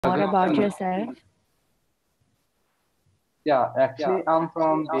More Good about afternoon. yourself. Yeah, actually, I'm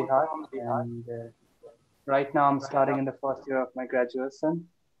from Bihar, and right now I'm starting in the first year of my graduation.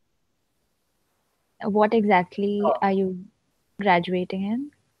 What exactly are you graduating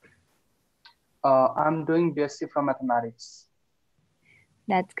in? I'm doing BSc from mathematics.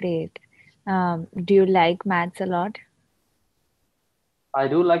 That's great. Do you like maths a lot? I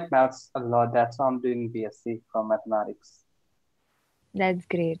do like maths a lot. That's why I'm doing BSc from mathematics. That's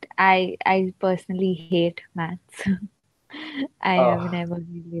great. I personally hate maths. I have Oh, never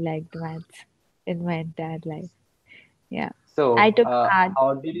really liked maths in my entire life. Yeah. I so took art.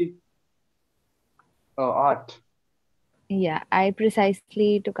 how did you? Oh, art. Yeah, I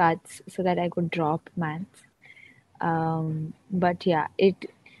precisely took arts so that I could drop maths. But yeah, it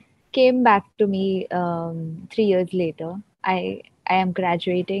came back to me 3 years later. I am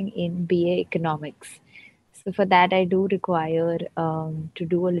graduating in BA Economics. So for that, I do require to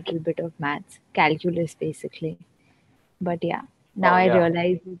do a little bit of maths, calculus basically. But yeah, now Oh, I yeah.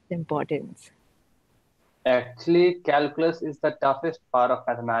 realize its importance. Actually, calculus is the toughest part of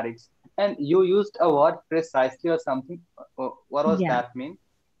mathematics. And you used a word precisely or something. What was Yeah. that mean?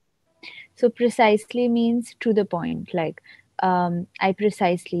 So precisely means to the point, like I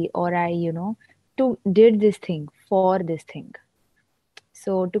precisely or I, to did this thing for this thing.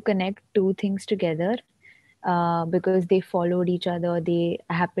 So to connect two things together, because they followed each other, they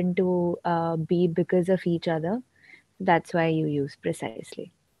happen to be because of each other. That's why you use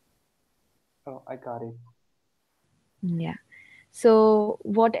precisely. Oh, I got it. Yeah. So,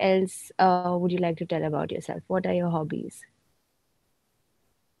 what else would you like to tell about yourself? What are your hobbies?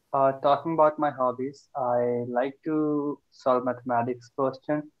 Talking about my hobbies, I like to solve mathematics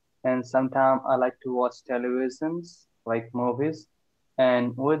question, and sometimes I like to watch televisions, like movies,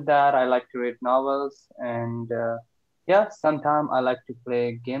 and with that, I like to read novels, and yeah, sometimes I like to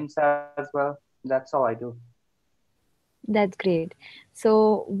play games as well. That's all I do. That's great.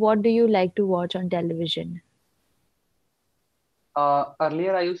 So, what do you like to watch on television?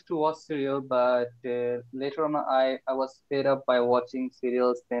 Earlier, I used to watch serial, but later on, I was fed up by watching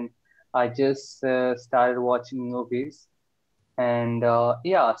serials. Then I just started watching movies. And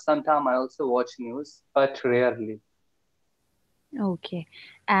yeah, sometimes I also watch news, but rarely. Okay.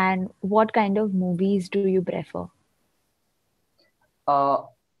 And what kind of movies do you prefer? Uh,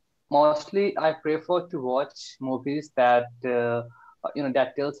 Mostly, I prefer to watch movies that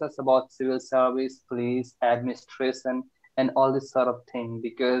that tells us about civil service, police, administration, and all this sort of thing.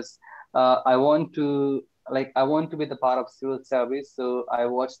 Because I want to be the part of civil service, so I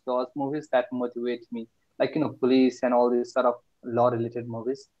watch those movies that motivate me, like police and all these sort of law-related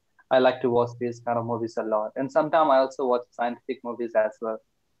movies. I like to watch these kind of movies a lot, and sometimes I also watch scientific movies as well.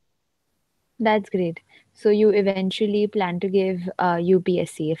 That's great. So, you eventually plan to give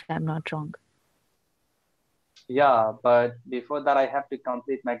UPSC, if I'm not wrong. Yeah, but before that, I have to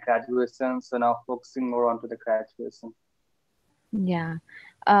complete my graduation. So now focusing more onto the graduation. Yeah.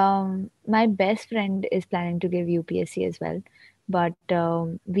 My best friend is planning to give UPSC as well, but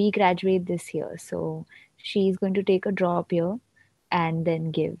we graduate this year, so she's going to take a drop year and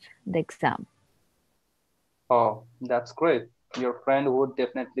then give the exam. Oh, that's great. Your friend would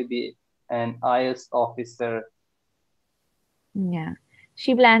definitely be an IS officer. Yeah.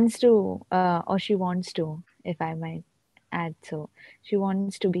 She plans to, or she wants to, if I might add so. She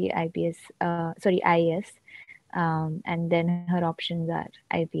wants to be IPS, sorry, IS, and then her options are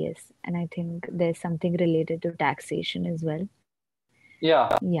IPS. And I think there's something related to taxation as well. Yeah,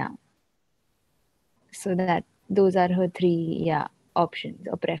 Yeah. So that those are her three, yeah, options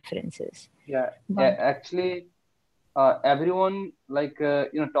or preferences. yeah, But yeah. Actually, everyone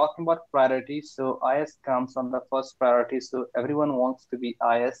talking about priorities. So IS comes on the first priority. So everyone wants to be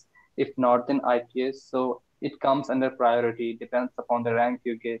IS. If not, then IPS. So it comes under priority. Depends upon the rank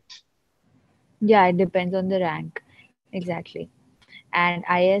you get. yeah, it depends on the rank. Exactly. And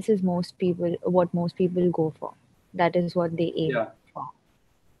IS is most people what most people go for. That is what they aim Yeah. for.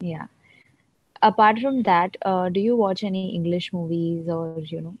 Yeah. Apart from that, do you watch any English movies or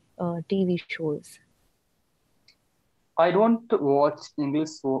TV shows? I don't watch English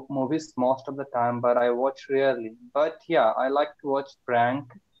movies most of the time, but I watch rarely. But yeah, I like to watch prank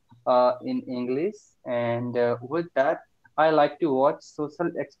in English, and with that, I like to watch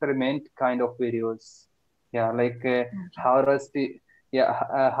social experiment kind of videos. Yeah, like how does the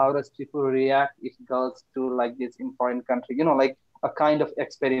how does people react if girls do like this in foreign country? Like a kind of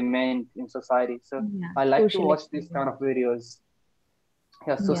experiment in society. So Yeah, I like to social watch these kind experiment. of videos.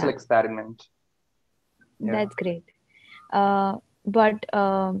 Yeah, social Yeah, experiment. Yeah. that's great. But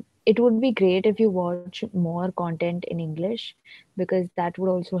it would be great if you watch more content in English, because that would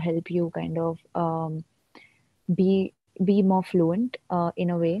also help you kind of be more fluent in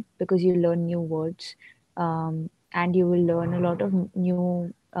a way, because you learn new words, and you will learn a lot of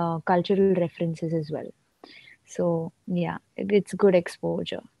new cultural references as well. So yeah, it's good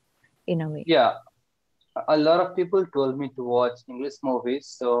exposure in a way. Yeah, a lot of people told me to watch English movies,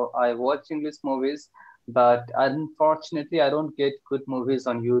 so I watch English movies, but unfortunately, I don't get good movies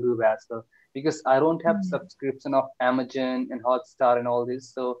on YouTube as well because I don't have Mm. subscription of Amazon and Hotstar and all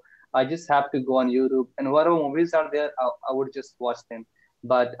this. So I just have to go on YouTube, and whatever movies are there, I would just watch them.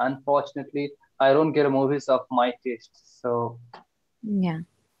 But unfortunately, I don't get movies of my taste. So Yeah.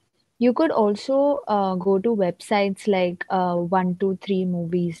 You could also go to websites like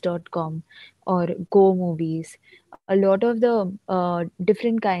 123movies.com or Go Movies. A lot of the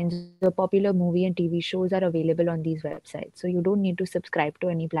different kinds of popular movie and TV shows are available on these websites. So you don't need to subscribe to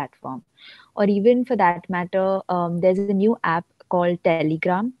any platform. Or even for that matter, there's a new app called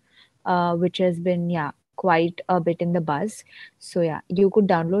Telegram, which has been, yeah, quite a bit in the buzz. So yeah, you could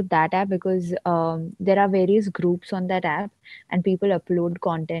download that app because there are various groups on that app, and people upload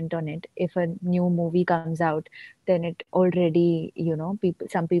content on it. If a new movie comes out, then it already, people,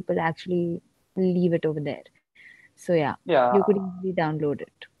 some people actually leave it over there. So yeah, you yeah, could easily download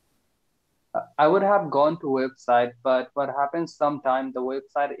it. I would have gone to website, but what happens sometimes the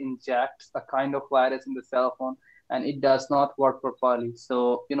website injects a kind of virus in the cell phone and it does not work properly.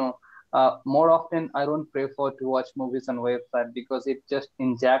 So, more often I don't prefer to watch movies on website because it just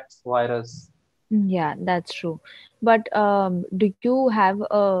injects virus. Yeah, that's true. But do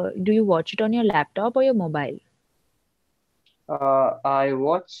you watch it on your laptop or your mobile? I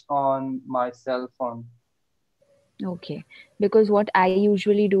watch on my cell phone. Okay, because what I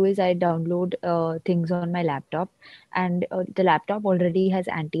usually do is I download things on my laptop, and the laptop already has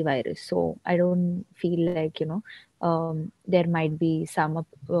antivirus, so I don't feel like, there might be some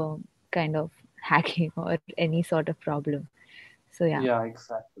kind of hacking or any sort of problem. So yeah, Yeah,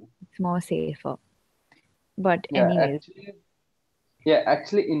 exactly. it's more safer. But Yeah, anyways,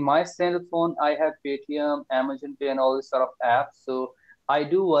 actually, in my cell phone, I have Paytm, Amazon Pay, and all this sort of apps. So I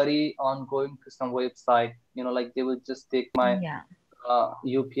do worry on going to some website. Like they will just take my yeah,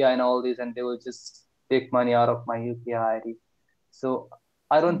 UPI and all this, and they will just take money out of my UPI ID. So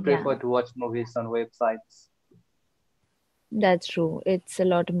I don't yeah, prefer to watch movies on websites. that's true. It's a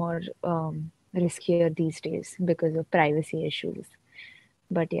lot more riskier these days because of privacy issues.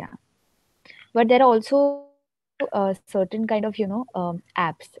 But yeah. But there are also certain kind of apps.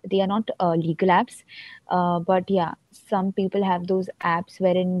 They are not legal apps, but yeah, some people have those apps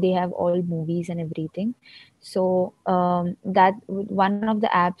wherein they have all movies and everything. So that one of the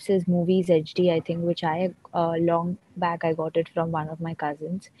apps is Movies HD, I think, which I long back I got it from one of my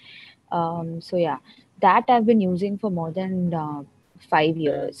cousins. So yeah, that I've been using for more than 5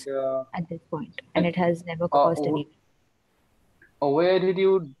 years And at this point, and it and has never uh, cost any. wh- where did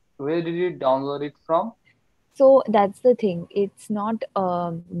you download it from? So that's the thing. It's not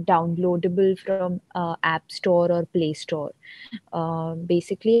downloadable from App Store or Play Store.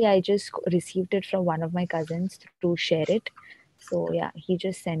 Basically, I just received it from one of my cousins through Share It. So yeah, he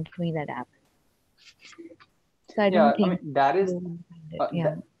just sent me that app. So I don't Yeah, I think mean that you is will find it. uh, Yeah.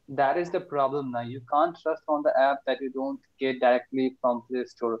 that, that is the problem now. You can't trust on the app that you don't get directly from Play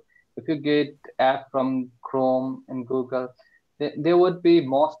Store. If you get app from Chrome and Google, there would be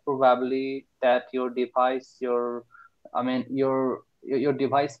most probably that I mean your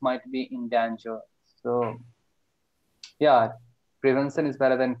device might be in danger. So yeah, prevention is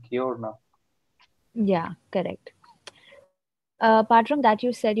better than cure now. Yeah, correct. Apart from that,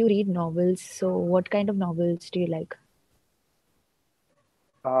 you said you read novels. So what kind of novels do you like?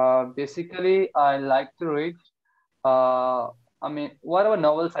 Basically, I like to read. Uh, I mean, whatever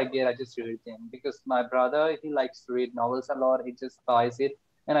novels I get, I just read them because my brother he likes to read novels a lot. He just buys it,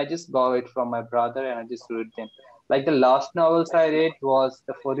 and I just borrow it from my brother, and I just read them. Like the last novels I read was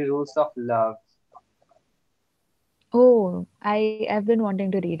The 40 Rules of Love. Oh, I've been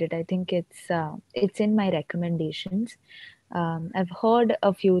wanting to read it. I think it's in my recommendations. I've heard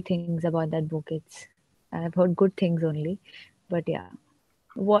a few things about that book. I've heard good things only, but yeah.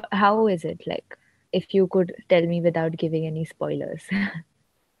 How is it like? If you could tell me without giving any spoilers.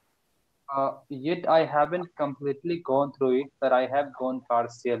 Yet I haven't completely gone through it, but I have gone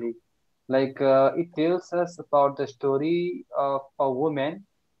partially. Like it tells us about the story of a woman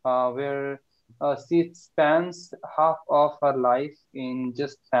where she spends half of her life in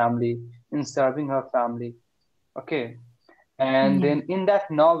just family, in serving her family. Okay, and Yeah. then in that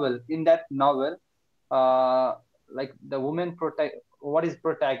novel, uh, like the woman protect. what is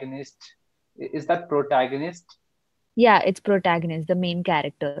protagonist? Is that protagonist? Yeah, it's protagonist, the main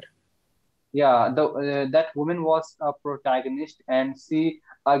character. Yeah, the that woman was a protagonist, and she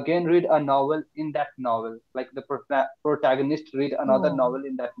again read a novel in that novel. Like the protagonist read another Oh, novel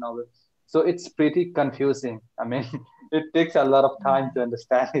in that novel. So it's pretty confusing. I mean, it takes a lot of time to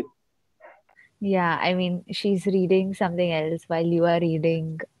understand it. yeah. I mean, she's reading something else while you are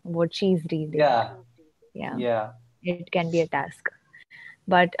reading what she's reading. Yeah, Yeah, yeah. it can be a task.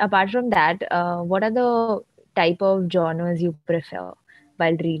 But apart from that, what are the type of genres you prefer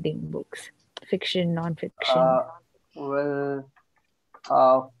while reading books? Fiction, non-fiction? Uh, well,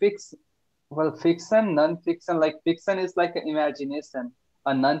 fix well, fiction, non-fiction. Like fiction is like an imagination,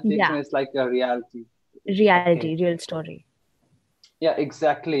 and non-fiction Yeah, is like a reality. reality, Okay. real story. Yeah,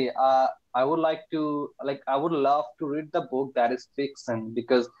 exactly. I would like to like I would love to read the book that is fiction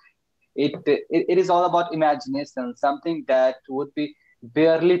because it is all about imagination, something that would be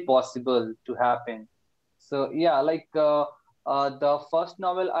barely possible to happen. So yeah, the first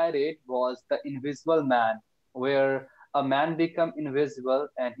novel I read was The Invisible Man, where a man become invisible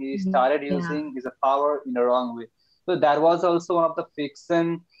and he started Yeah, using his power in a wrong way. So that was also one of the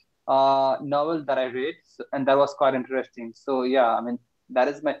fiction novel that I read, and that was quite interesting. So yeah, I mean that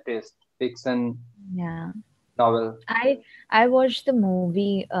is my taste, fiction yeah. novel. I watched the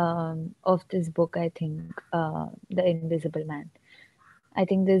movie of this book. I think The Invisible Man. I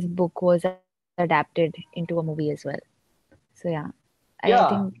think this book was adapted into a movie as well. So yeah, I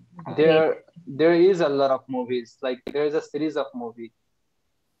think Yeah, great. there is a lot of movies. Like there is a series of movie.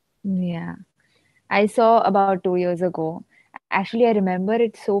 Yeah, I saw about 2 years ago. Actually, I remember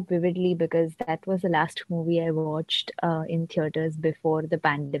it so vividly because that was the last movie I watched in theaters before the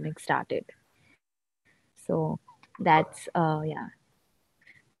pandemic started. So yeah,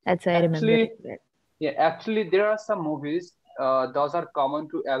 that's why I remember it Actually, well. yeah, actually, there are some movies. Those are common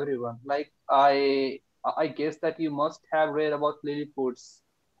to everyone. Like I guess that you must have read about Lilliput's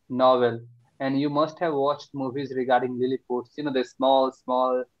novel, and you must have watched movies regarding Lilliput's. You know, the small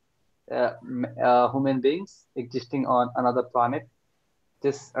human beings existing on another planet,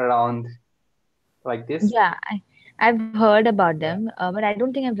 just around like this. Yeah, I've heard about Yeah. them, but I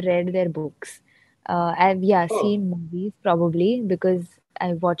don't think I've read their books. I've yeah Oh, seen movies probably because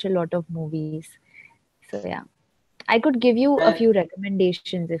I watch a lot of movies. So yeah, I could give you a and few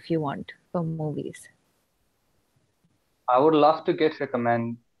recommendations if you want for movies. I would love to get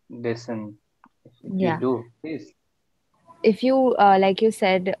recommendation if you Yeah, do, please. if you like you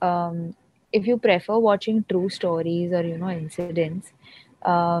said, if you prefer watching true stories or incidents,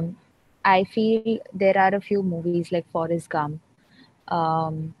 um, I feel there are a few movies like Forrest Gump,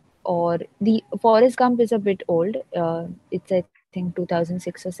 um, or the Forrest Gump is a bit old. It's I think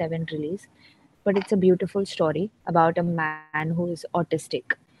 2006 or 7 release, but it's a beautiful story about a man who is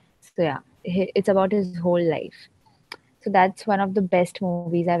autistic. So yeah, it's about his whole life. So that's one of the best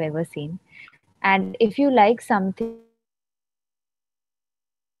movies I've ever seen. And if you like something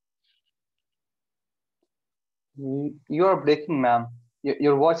You are breaking, ma'am.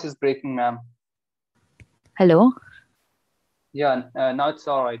 Your voice is breaking, ma'am. Hello. Yeah, now it's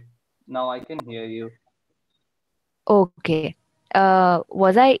all right. Now I can hear you. Okay.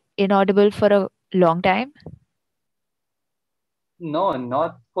 Was I inaudible for a long time? No,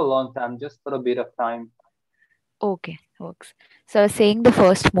 not for a long time, just for a bit of time. Okay, works. So I was saying the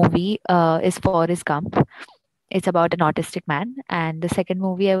first movie is Forrest Gump. It's about an autistic man, and the second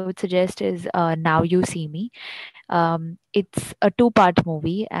movie I would suggest is Now You See Me. It's a two-part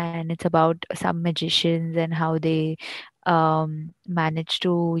movie, and it's about some magicians and how they manage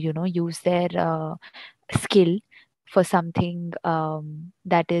to use their skill for something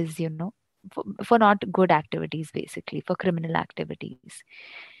that is for not good activities, basically for criminal activities.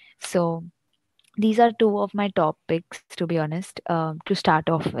 So these are two of my topics, to be honest, to start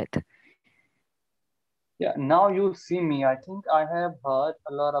off with. Yeah, now you see me. I think I have heard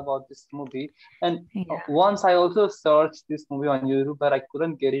a lot about this movie, and Yeah, once I also searched this movie on YouTube, but I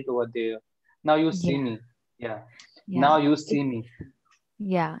couldn't get it over there. Now you see yeah, me. Yeah, yeah. now you It, see me.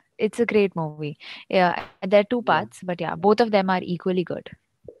 yeah, it's a great movie. Yeah, there are two parts, Yeah, but yeah, both of them are equally good.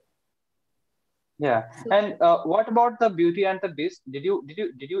 yeah. So And what about the Beauty and the Beast? Did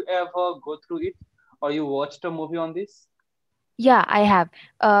you ever go through it, or you watched a movie on this? yeah, I have.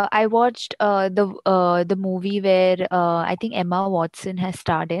 I watched the movie where I think Emma Watson has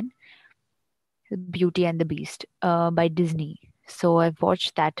starred in, Beauty and the Beast, by Disney. So I've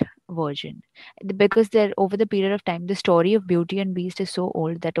watched that version because there over the period of time, the story of Beauty and Beast is so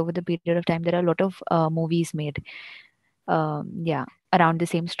old that over the period of time, there are a lot of movies made. Yeah, around the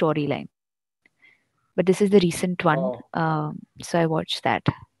same storyline. but this is the recent one. Oh, So I watched that.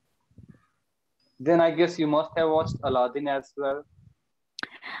 then I guess you must have watched Aladdin as well.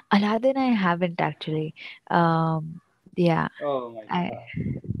 Aladdin, I haven't actually. Yeah, Oh my I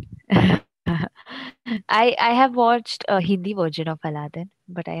God. I have watched a Hindi version of Aladdin,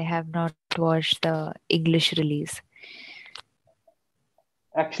 but I have not watched the English release.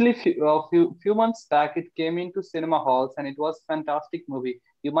 Actually, few months back, it came into cinema halls, and it was fantastic movie.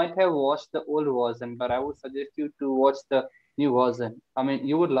 You might have watched the old version, but I would suggest you to watch the new version. I mean,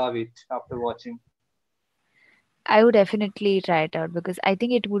 you would love it after watching. I would definitely try it out because I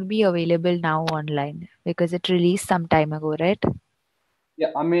think it would be available now online because it released some time ago, right?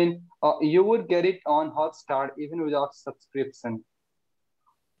 Yeah, I mean, you would get it on Hotstar even without subscription.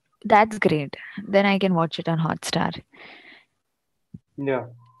 That's great. Then I can watch it on Hotstar. Yeah,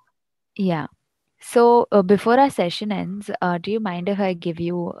 Yeah. So before our session ends, do you mind if I give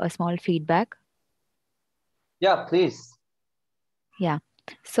you a small feedback? yeah, please. Yeah.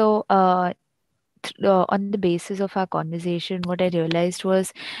 So on the basis of our conversation, what I realized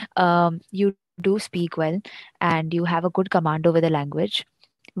was you do speak well and you have a good command over the language.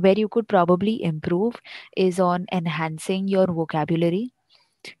 Where you could probably improve is on enhancing your vocabulary.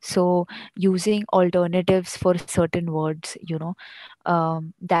 So using alternatives for certain words,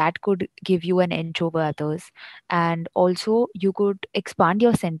 that could give you an edge over others. And also you could expand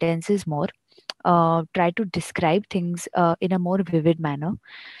your sentences more, try to describe things in a more vivid manner,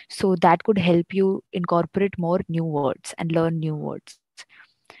 so that could help you incorporate more new words and learn new words.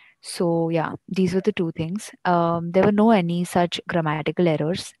 So yeah, these were the two things. There were no any such grammatical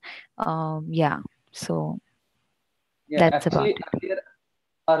errors. Yeah, so Yeah, that's about actually, it.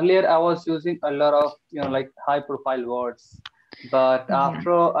 earlier I was using a lot of like high profile words, but Yeah,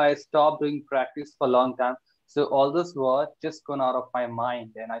 after I stopped doing practice for a long time, so all those words just gone out of my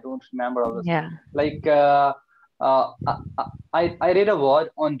mind, and I don't remember all this. yeah, Like uh, I, I read a word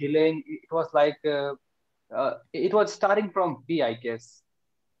on delaying. It was like it was starting from B, I guess.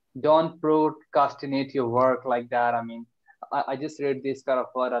 Don't procrastinate your work like that. I mean, I just read this kind of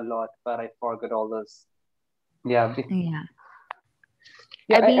word a lot, but I forgot all this. Yeah, yeah.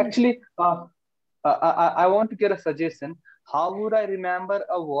 I yeah. mean, Actually, I want to get a suggestion. How would I remember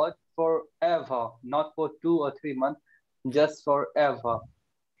a word forever? Not for 2 or 3 months, just forever.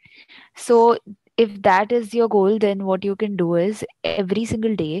 so if that is your goal, then what you can do is every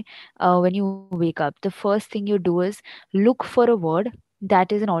single day, when you wake up, the first thing you do is look for a word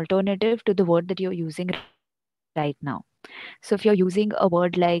that is an alternative to the word that you're using right now. So if you're using a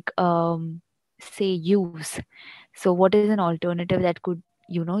word like, say, use, so what is an alternative that could,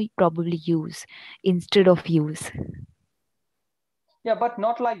 probably use instead of use? Yeah, but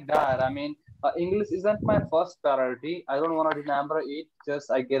not like that. I mean, English isn't my first priority. I don't want to remember it.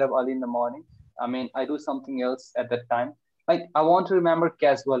 Just I get up early in the morning. I mean, I do something else at that time. Like I want to remember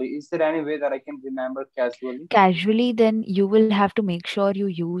casually. Is there any way that I can remember casually? Casually, then you will have to make sure you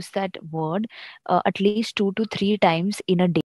use that word at least 2 to 3 times in a day.